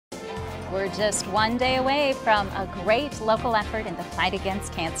We're just one day away from a great local effort in the fight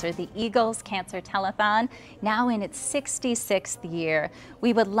against cancer, the Eagles Cancer Telethon, now in its 66th year.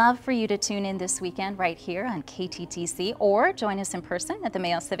 We would love for you to tune in this weekend right here on KTTC or join us in person at the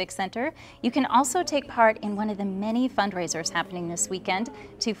Mayo Civic Center. You can also take part in one of the many fundraisers happening this weekend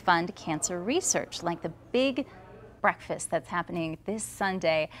to fund cancer research, like the big breakfast that's happening this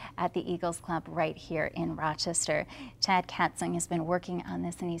Sunday at the Eagles Club right here in Rochester. Chad Katzing has been working on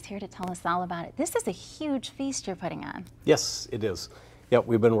this and he's here to tell us all about it. This is a huge feast you're putting on. Yes, it is. Yep,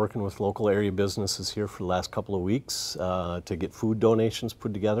 we've been working with local area businesses here for the last couple of weeks to get food donations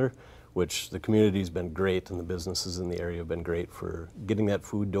put together, which the community's been great and the businesses in the area have been great for getting that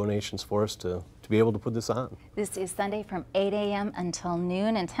food donations for us to be able to put this on. This is Sunday from 8 a.m. until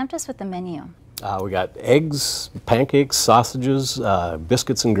noon, and tempt us with the menu. We got eggs, pancakes, sausages,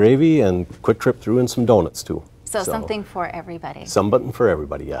 biscuits and gravy, and quick trip through and some donuts too. So something for everybody. Something for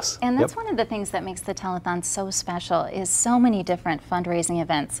everybody, yes. And that's one of the things that makes the telethon so special is so many different fundraising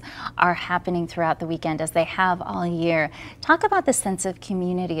events are happening throughout the weekend as they have all year. Talk about the sense of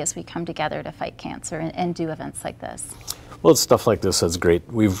community as we come together to fight cancer and do events like this. Well, it's stuff like this that's great.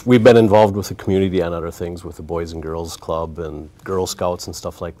 We've been involved with the community on other things with the Boys and Girls Club and Girl Scouts and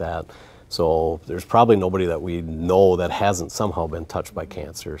stuff like that. So there's probably nobody that we know that hasn't somehow been touched by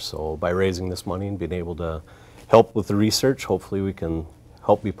cancer. So by raising this money and being able to help with the research, hopefully we can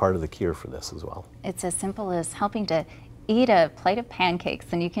help be part of the cure for this as well. It's as simple as helping to eat a plate of pancakes,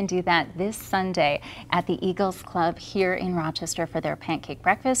 and you can do that this Sunday at the Eagles Club here in Rochester for their Pancake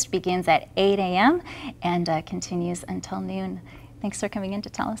Breakfast. Begins at 8 a.m. and continues until noon. Thanks for coming in to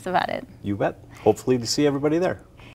tell us about it. You bet. Hopefully to see everybody there.